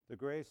The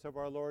grace of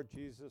our Lord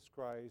Jesus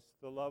Christ,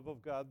 the love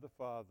of God the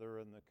Father,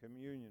 and the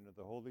communion of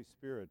the Holy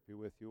Spirit be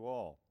with you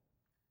all.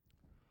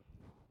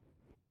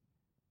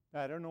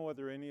 I don't know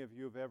whether any of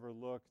you have ever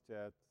looked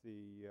at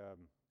the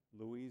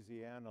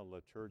Louisiana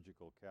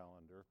liturgical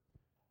calendar,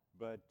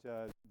 but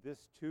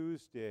this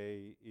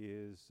Tuesday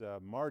is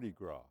Mardi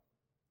Gras.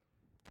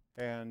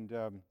 And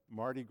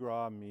Mardi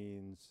Gras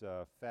means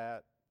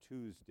Fat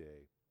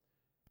Tuesday.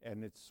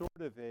 And it's sort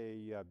of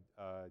a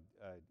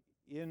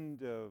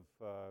end of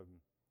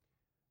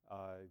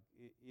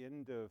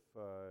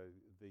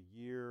the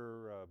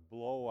year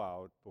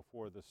blowout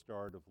before the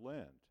start of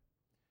Lent.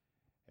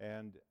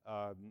 And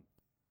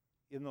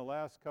in the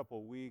last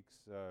couple weeks,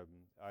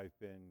 I've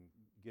been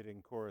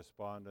getting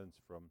correspondence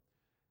from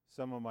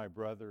some of my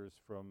brothers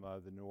from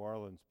the New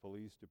Orleans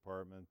Police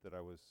Department that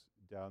I was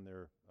down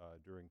there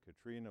during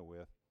Katrina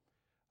with.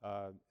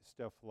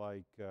 Stuff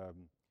like,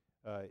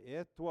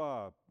 Et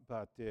toi,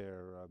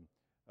 pater,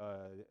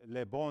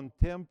 le bon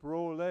temps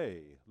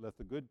roule, let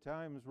the good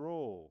times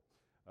roll.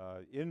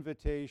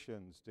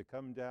 Invitations to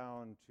come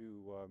down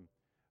to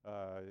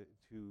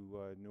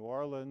New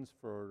Orleans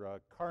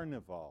for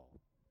Carnival.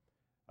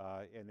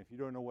 And if you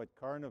don't know what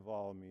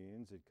Carnival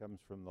means, it comes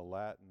from the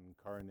Latin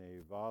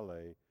carne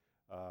vale,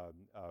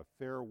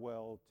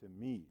 farewell to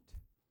meet.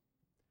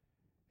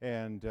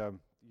 And,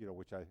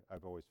 which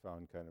I've always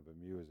found kind of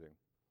amusing.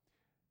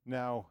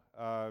 Now,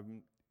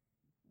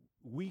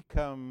 we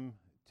come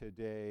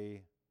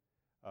today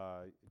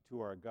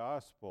to our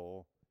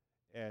gospel,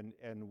 and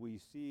we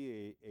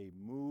see a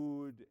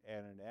mood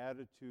and an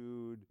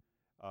attitude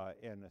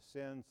and a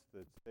sense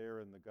that's there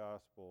in the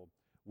gospel,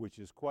 which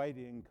is quite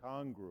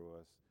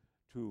incongruous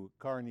to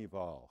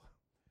Carnival.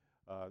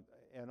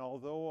 And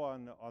although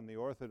on the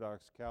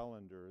Orthodox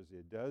calendars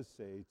it does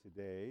say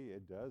today,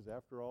 it does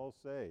after all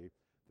say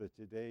that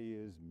today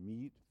is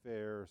Meat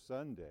Fair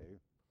Sunday,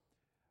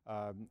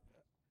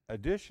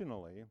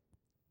 additionally,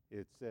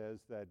 it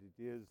says that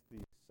it is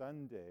the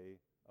Sunday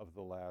of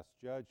the Last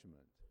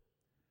Judgment.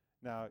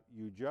 Now,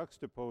 you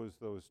juxtapose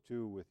those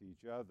two with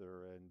each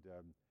other, and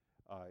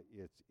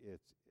it's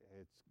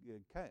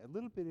kind of a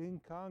little bit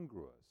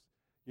incongruous.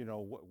 You know,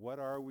 what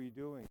are we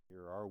doing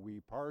here? Are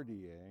we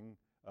partying,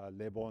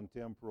 le bon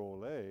temps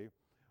roule,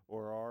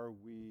 or are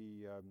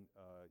we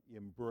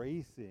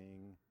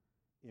embracing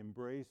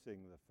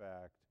the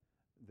fact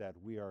that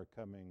we are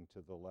coming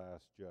to the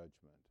Last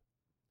Judgment?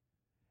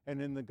 And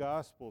in the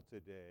gospel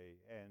today,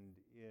 and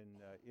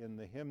in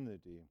the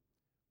hymnody,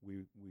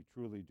 we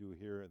truly do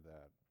hear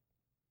that.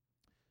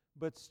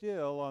 But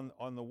still,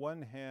 on the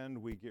one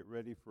hand, we get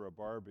ready for a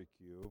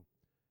barbecue,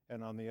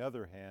 and on the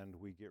other hand,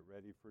 we get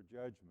ready for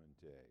Judgment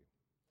Day.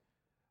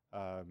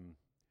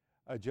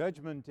 A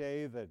Judgment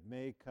Day that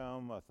may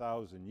come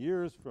 1,000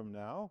 years from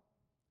now,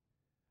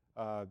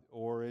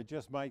 or it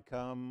just might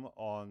come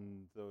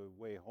on the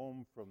way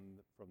home from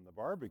the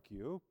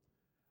barbecue,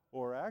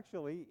 or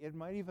actually, it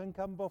might even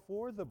come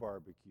before the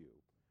barbecue.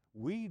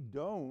 We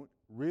don't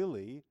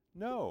really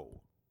know.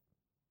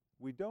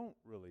 We don't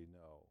really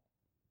know.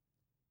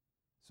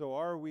 So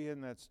are we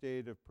in that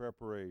state of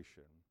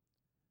preparation?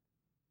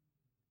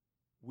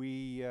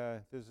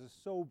 There's a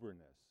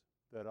soberness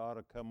that ought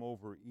to come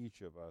over each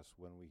of us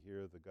when we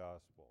hear the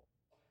gospel.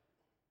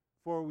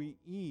 For we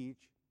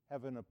each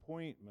have an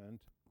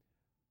appointment.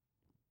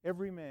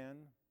 Every man,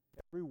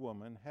 every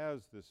woman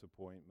has this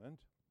appointment.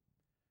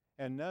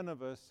 And none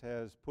of us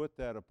has put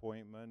that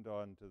appointment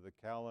onto the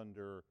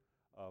calendar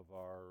of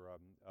our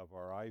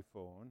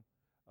iPhone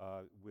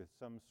with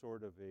some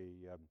sort of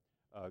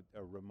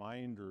a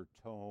reminder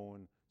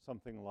tone,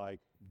 something like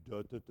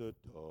da da da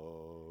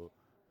da.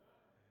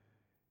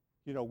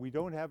 You know, we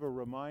don't have a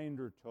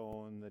reminder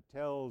tone that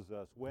tells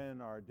us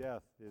when our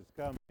death is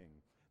coming.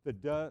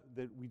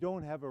 That we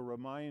don't have a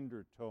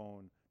reminder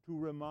tone to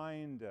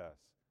remind us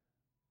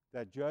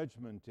that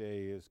Judgment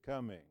Day is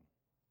coming.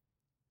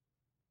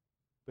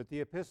 But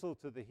the Epistle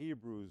to the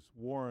Hebrews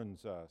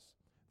warns us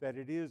that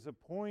it is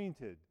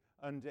appointed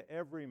unto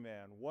every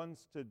man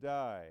once to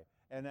die,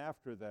 and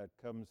after that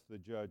comes the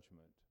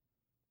judgment.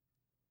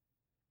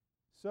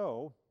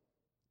 So,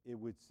 it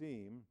would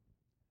seem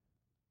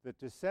that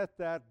to set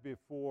that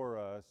before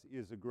us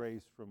is a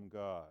grace from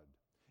God.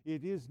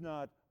 It is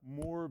not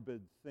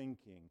morbid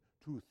thinking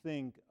to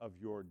think of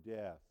your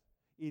death.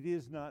 It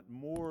is not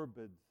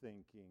morbid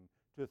thinking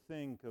to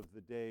think of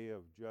the day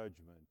of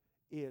judgment.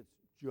 It's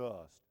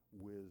just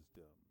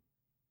wisdom.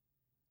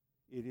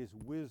 It is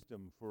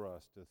wisdom for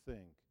us to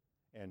think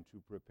and to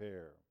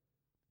prepare.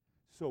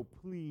 So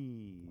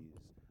please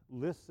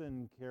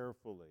listen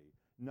carefully,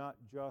 not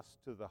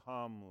just to the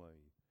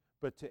homily,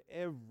 but to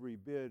every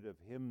bit of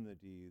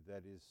hymnody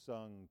that is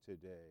sung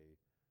today,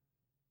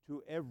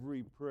 to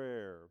every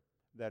prayer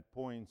that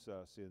points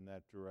us in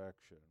that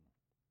direction.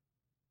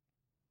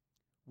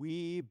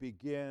 We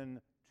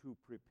begin to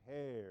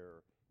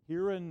prepare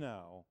here and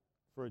now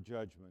for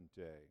Judgment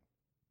Day.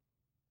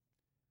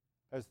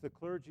 As the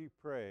clergy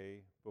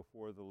pray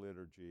before the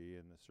liturgy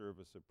in the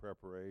service of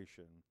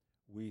preparation,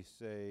 we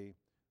say,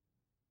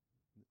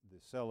 the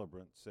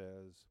celebrant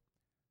says,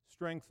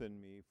 Strengthen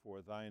me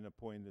for thine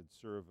appointed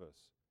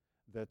service,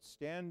 that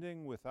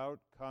standing without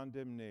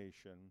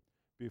condemnation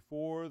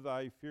before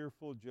thy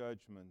fearful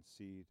judgment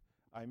seat,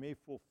 I may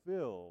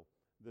fulfill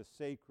the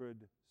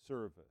sacred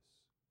service.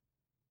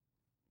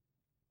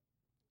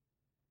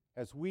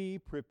 As we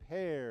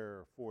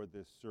prepare for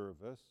this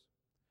service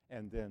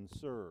and then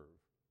serve,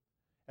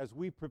 as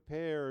we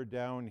prepare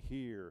down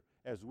here,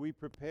 as we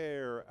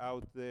prepare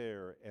out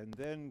there, and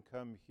then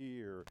come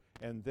here,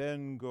 and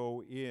then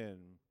go in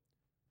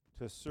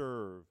to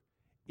serve,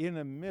 in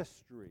a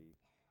mystery,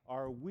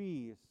 are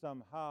we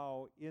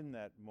somehow in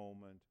that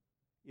moment,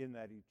 in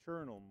that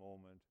eternal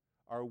moment,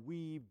 are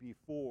we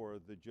before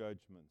the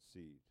judgment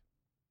seat?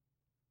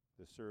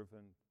 The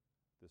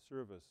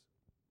service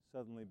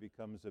suddenly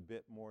becomes a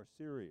bit more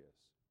serious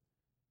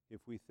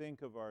if we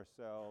think of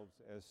ourselves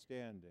as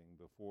standing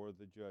before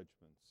the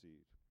judgment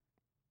seat.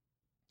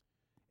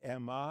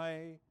 Am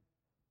I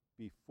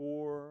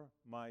before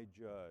my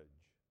judge?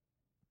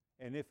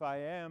 And if I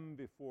am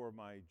before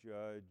my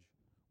judge,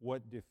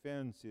 what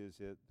defense is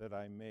it that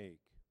I make?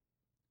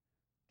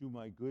 Do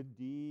my good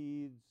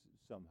deeds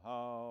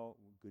somehow,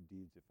 good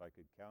deeds if I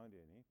could count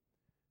any,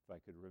 if I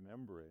could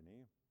remember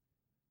any,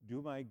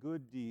 do my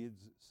good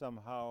deeds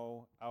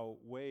somehow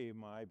outweigh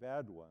my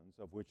bad ones,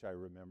 of which I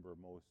remember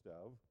most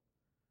of?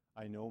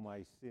 I know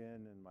my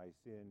sin, and my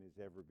sin is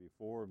ever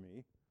before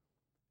me,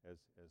 as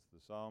the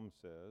psalm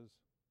says.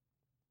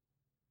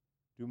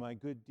 Do my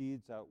good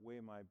deeds outweigh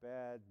my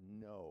bad?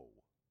 No,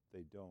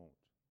 they don't.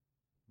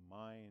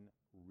 Mine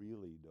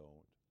really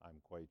don't, I'm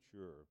quite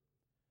sure.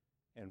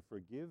 And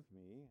forgive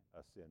me,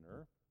 a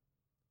sinner,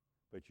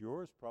 but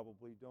yours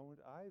probably don't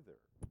either.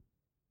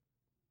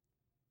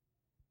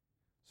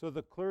 So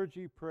the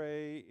clergy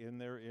pray in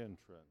their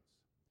entrance,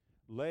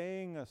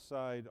 laying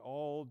aside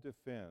all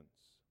defense.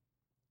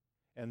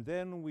 And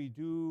then we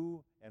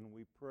do and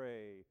we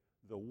pray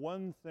the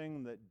one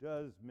thing that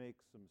does make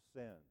some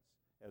sense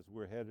as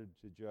we're headed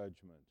to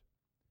judgment.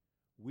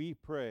 We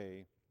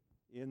pray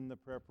in the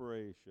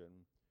preparation,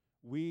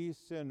 we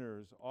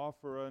sinners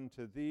offer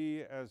unto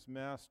thee as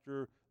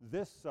Master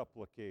this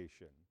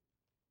supplication.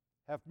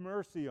 Have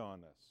mercy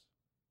on us.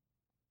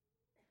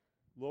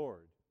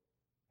 Lord,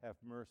 have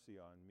mercy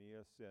on me,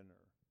 a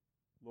sinner.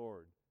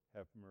 Lord,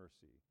 have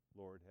mercy.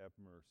 Lord, have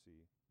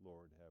mercy.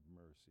 Lord, have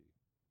mercy.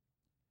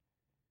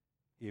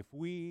 If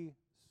we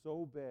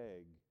so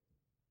beg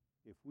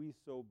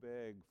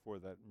for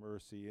that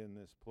mercy in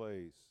this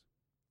place,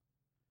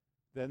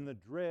 then the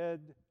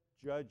dread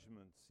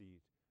judgment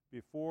seat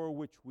before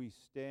which we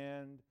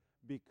stand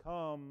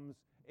becomes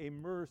a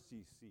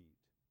mercy seat.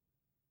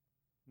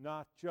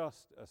 Not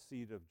just a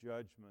seat of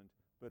judgment,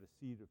 but a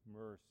seat of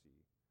mercy,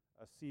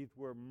 a seat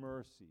where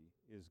mercy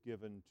is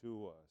given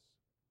to us.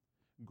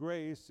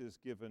 Grace is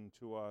given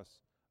to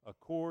us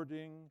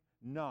according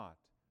not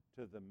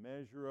to the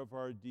measure of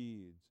our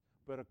deeds,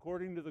 but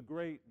according to the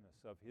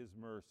greatness of his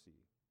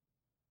mercy.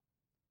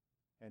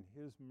 And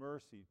his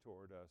mercy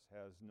toward us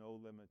has no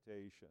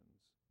limitations.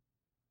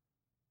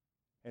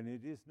 And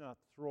it is not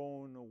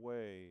thrown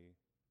away,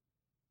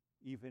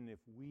 even if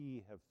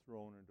we have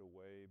thrown it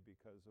away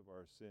because of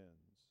our sins.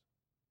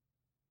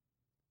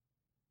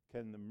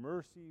 Can the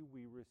mercy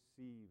we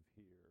receive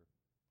here,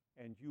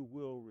 and you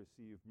will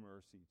receive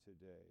mercy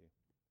today,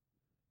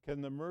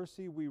 can the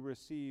mercy we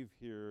receive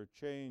here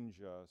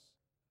change us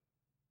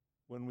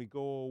when we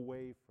go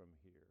away from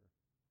here?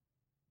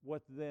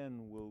 What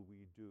then will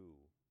we do?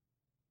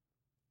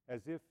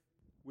 As if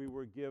we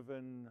were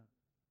given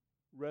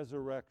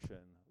resurrection,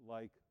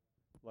 like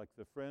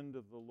the friend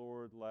of the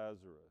Lord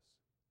Lazarus,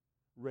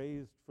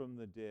 raised from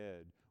the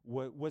dead.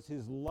 What was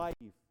his life,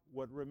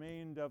 what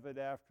remained of it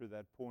after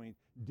that point,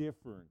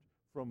 different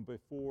from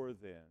before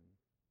then?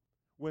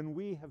 When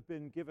we have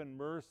been given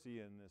mercy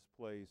in this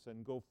place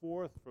and go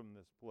forth from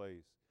this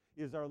place,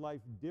 is our life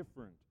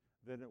different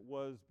than it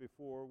was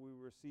before we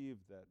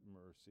received that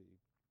mercy?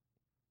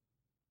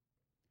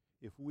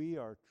 If we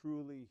are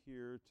truly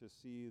here to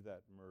see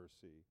that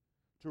mercy,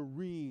 to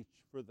reach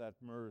for that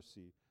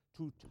mercy,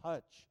 to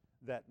touch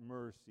that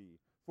mercy,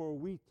 for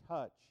we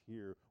touch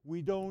here.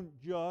 We don't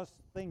just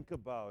think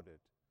about it.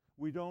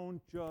 We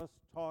don't just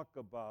talk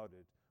about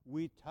it.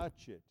 We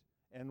touch it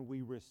and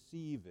we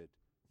receive it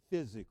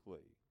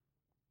physically.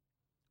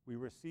 We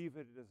receive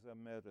it as a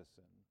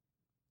medicine.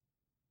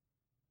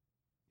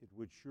 It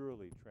would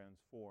surely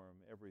transform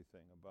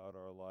everything about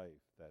our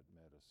life, that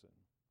medicine.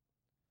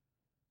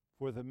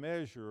 For the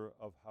measure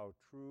of how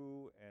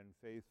true and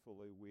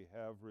faithfully we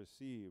have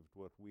received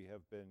what we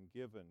have been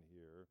given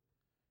here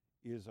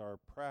is our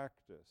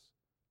practice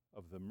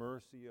of the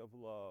mercy of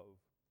love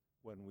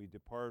when we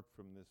depart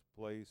from this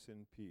place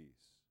in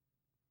peace.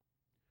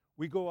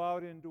 We go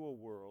out into a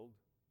world.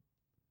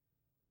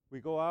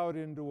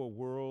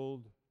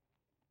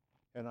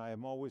 And I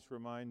am always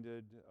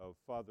reminded of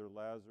Father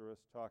Lazarus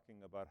talking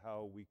about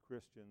how we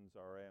Christians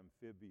are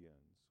amphibians.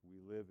 We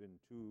live in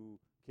two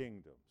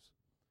kingdoms.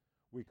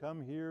 We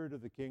come here to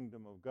the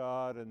kingdom of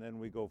God, and then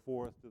we go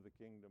forth to the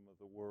kingdom of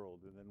the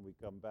world, and then we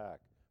come back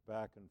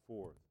and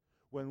forth.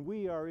 When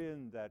we are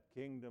in that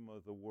kingdom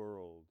of the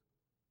world,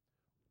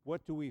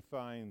 what do we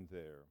find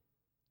there?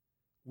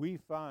 We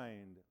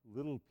find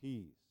little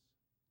peace,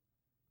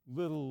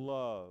 little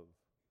love,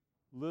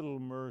 little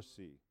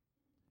mercy,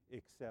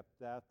 except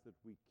that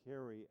we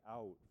carry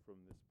out from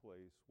this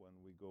place when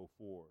we go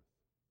forth.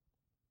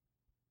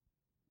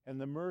 And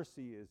the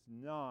mercy is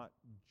not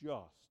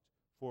just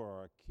for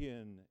our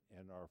kin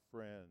and our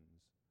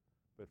friends,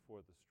 but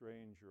for the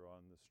stranger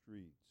on the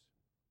streets.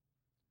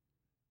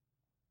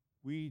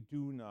 We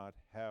do not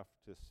have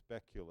to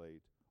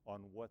speculate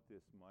on what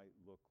this might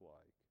look like.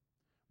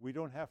 We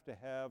don't have to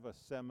have a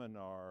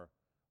seminar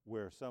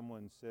where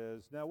someone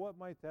says, now what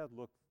might that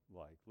look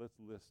like? Let's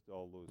list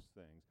all those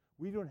things.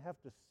 We don't have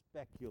to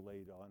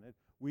speculate on it.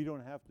 We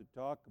don't have to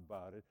talk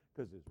about it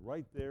because it's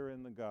right there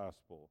in the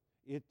gospel.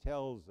 It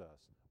tells us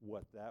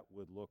what that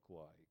would look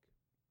like.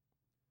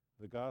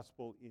 The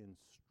gospel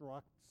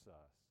instructs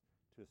us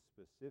to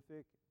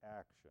specific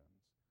actions.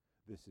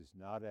 This is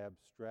not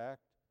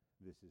abstract.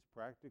 This is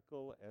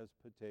practical as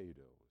potatoes.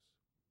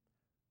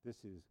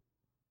 This is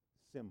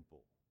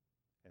simple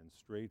and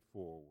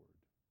straightforward.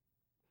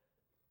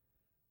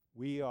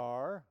 We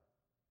are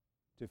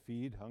to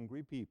feed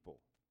hungry people.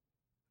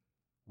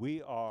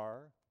 We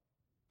are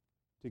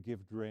to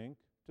give drink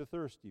to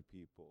thirsty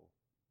people.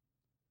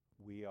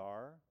 We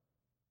are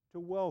to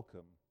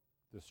welcome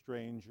the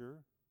stranger,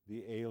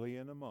 the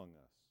alien among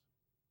us.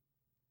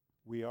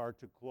 We are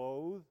to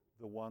clothe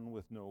the one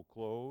with no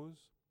clothes.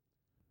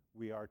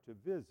 We are to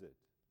visit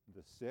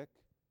the sick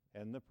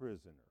and the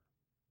prisoner.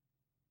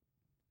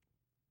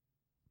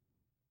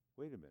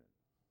 Wait a minute.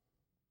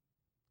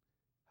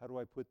 How do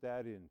I put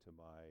that into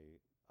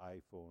my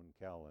iPhone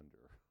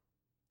calendar?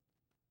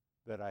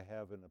 That I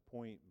have an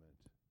appointment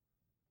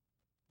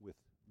with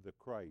the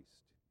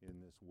Christ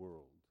in this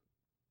world.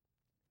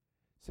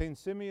 St.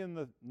 Simeon,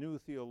 the new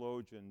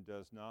theologian,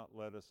 does not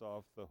let us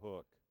off the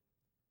hook.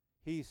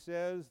 He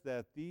says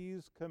that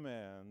these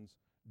commands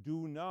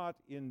do not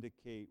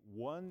indicate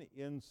one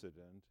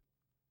incident,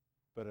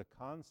 but a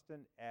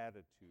constant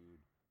attitude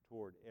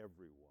toward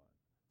everyone.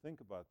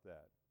 Think about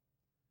that.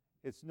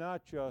 It's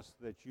not just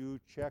that you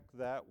check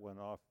that one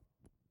off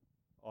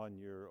on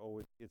your,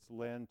 it's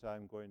Lent,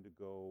 I'm going to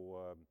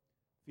go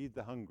feed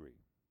the hungry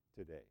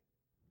today.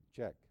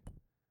 Check.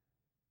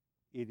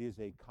 It is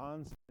a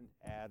constant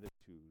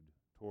attitude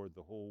toward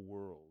the whole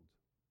world.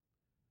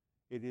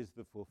 It is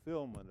the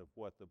fulfillment of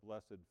what the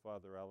Blessed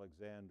Father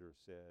Alexander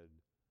said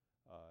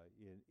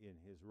in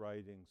his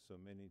writings so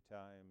many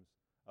times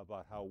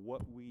about how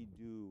what we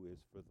do is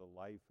for the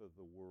life of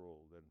the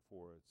world and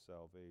for its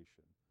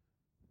salvation,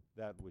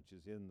 that which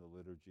is in the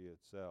liturgy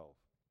itself.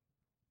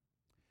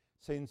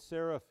 Saint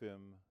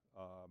Seraphim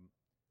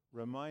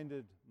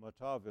reminded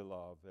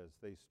Motovilov as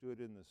they stood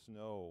in the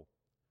snow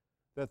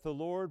that the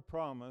Lord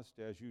promised,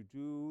 as you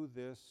do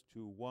this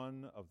to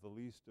one of the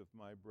least of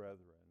my brethren,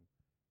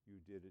 you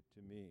did it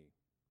to me.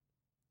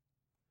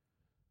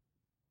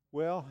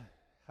 Well,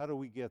 how do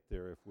we get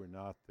there if we're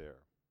not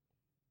there?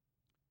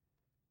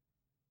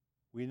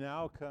 We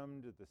now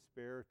come to the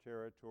spare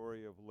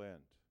territory of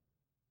Lent,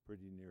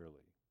 pretty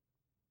nearly.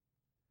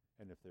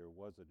 And if there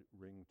was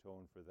a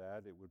ringtone for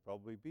that, it would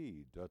probably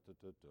be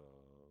da-da-da-da.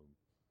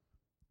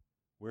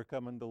 We're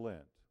coming to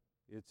Lent.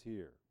 It's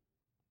here.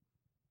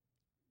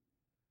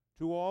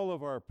 To all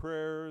of our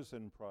prayers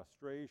and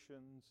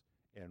prostrations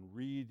and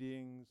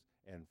readings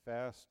and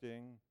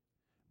fasting,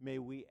 may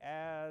we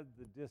add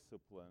the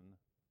discipline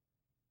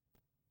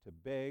to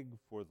beg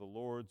for the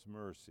Lord's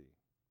mercy.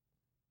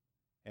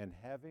 And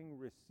having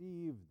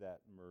received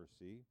that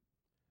mercy,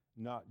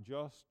 not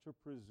just to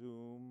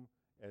presume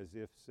as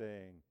if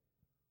saying,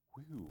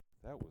 whew,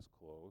 that was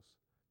close.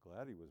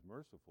 Glad he was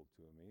merciful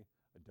to me.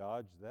 I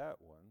dodged that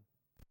one.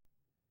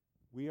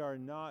 We are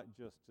not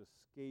just to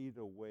skate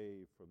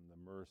away from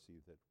the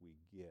mercy that we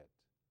get.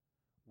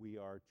 We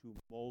are to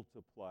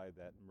multiply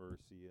that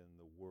mercy in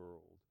the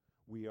world.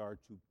 We are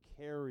to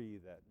carry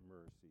that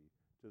mercy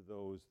to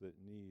those that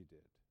need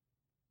it.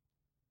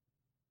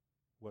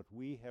 What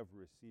we have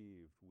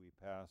received, we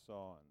pass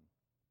on.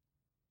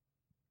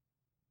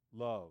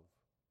 Love,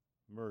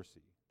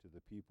 mercy to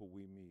the people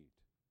we meet.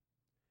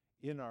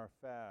 In our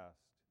fast,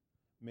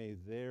 may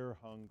their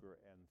hunger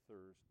and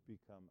thirst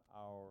become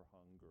our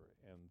hunger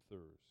and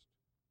thirst.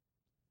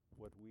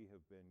 What we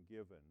have been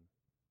given,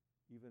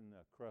 even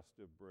a crust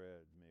of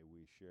bread, may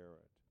we share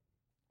it.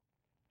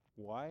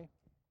 Why?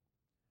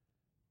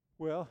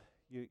 Well,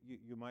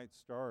 you might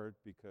start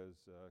because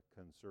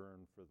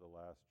concern for the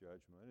Last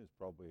Judgment is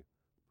probably a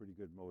pretty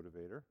good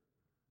motivator.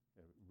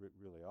 It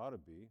really ought to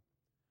be.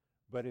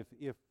 But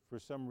if for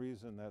some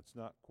reason that's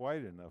not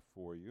quite enough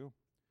for you,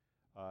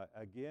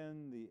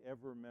 again, the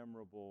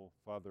ever-memorable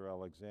Father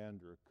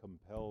Alexander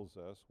compels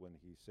us when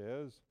he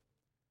says,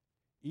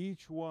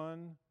 each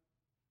one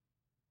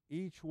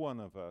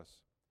of us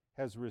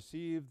has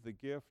received the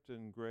gift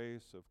and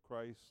grace of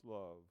Christ's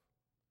love,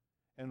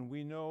 and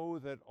we know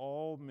that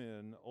all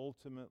men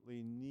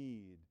ultimately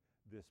need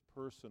this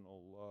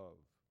personal love.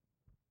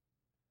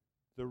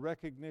 The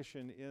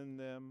recognition in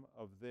them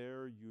of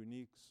their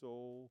unique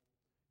soul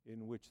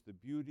in which the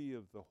beauty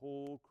of the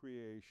whole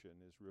creation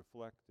is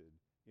reflected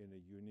in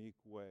a unique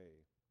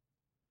way.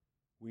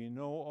 We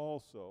know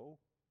also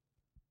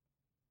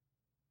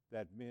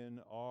that men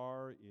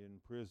are in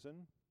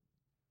prison,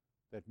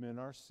 that men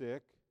are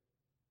sick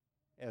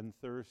and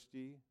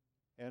thirsty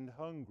and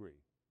hungry.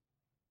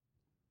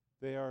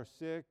 They are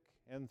sick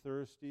and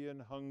thirsty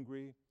and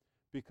hungry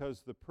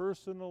because the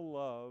personal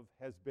love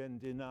has been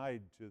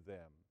denied to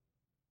them.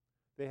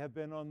 They have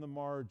been on the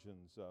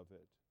margins of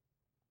it.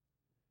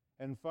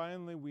 And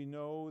finally, we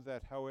know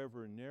that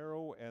however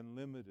narrow and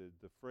limited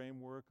the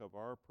framework of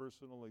our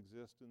personal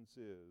existence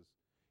is,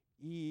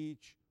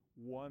 each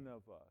one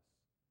of us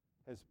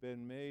has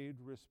been made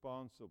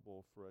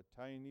responsible for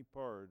a tiny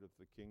part of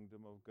the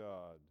kingdom of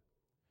God,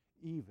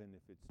 even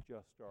if it's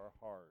just our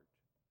heart,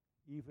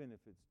 even if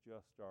it's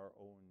just our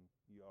own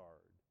yard.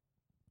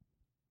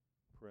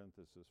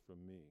 Parenthesis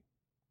from me.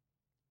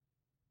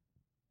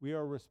 We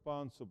are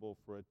responsible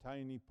for a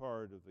tiny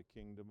part of the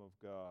kingdom of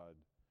God,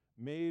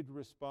 made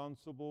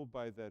responsible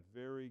by that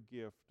very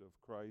gift of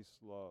Christ's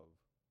love.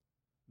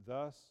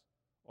 Thus,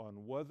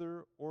 on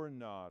whether or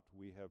not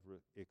we have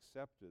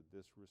accepted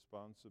this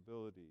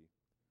responsibility,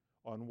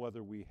 on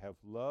whether we have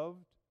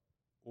loved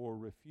or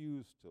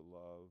refused to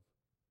love,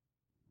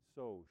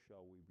 so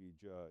shall we be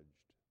judged.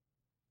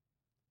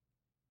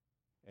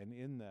 And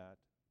in that,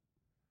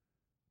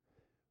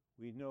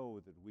 we know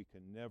that we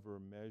can never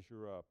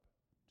measure up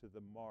to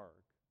the mark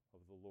of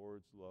the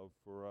Lord's love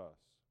for us.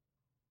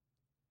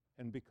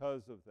 And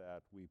because of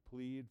that, we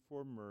plead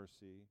for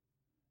mercy,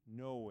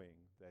 knowing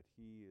that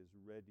He is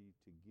ready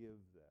to give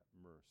that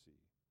mercy.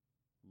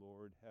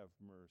 Lord, have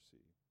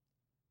mercy.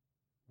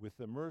 With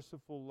the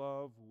merciful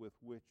love with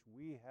which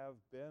we have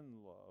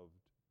been loved,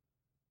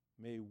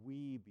 may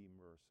we be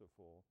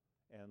merciful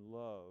and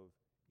love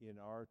in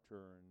our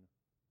turn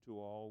to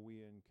all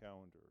we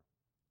encounter.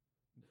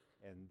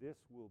 And this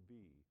will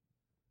be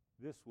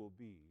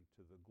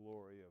to the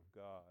glory of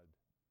God.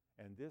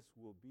 And this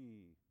will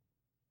be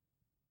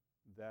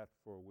that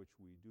for which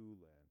we do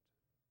Lent.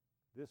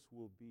 This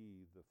will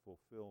be the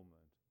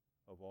fulfillment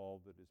of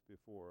all that is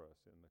before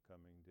us in the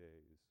coming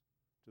days,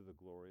 to the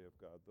glory of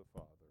God the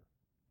Father.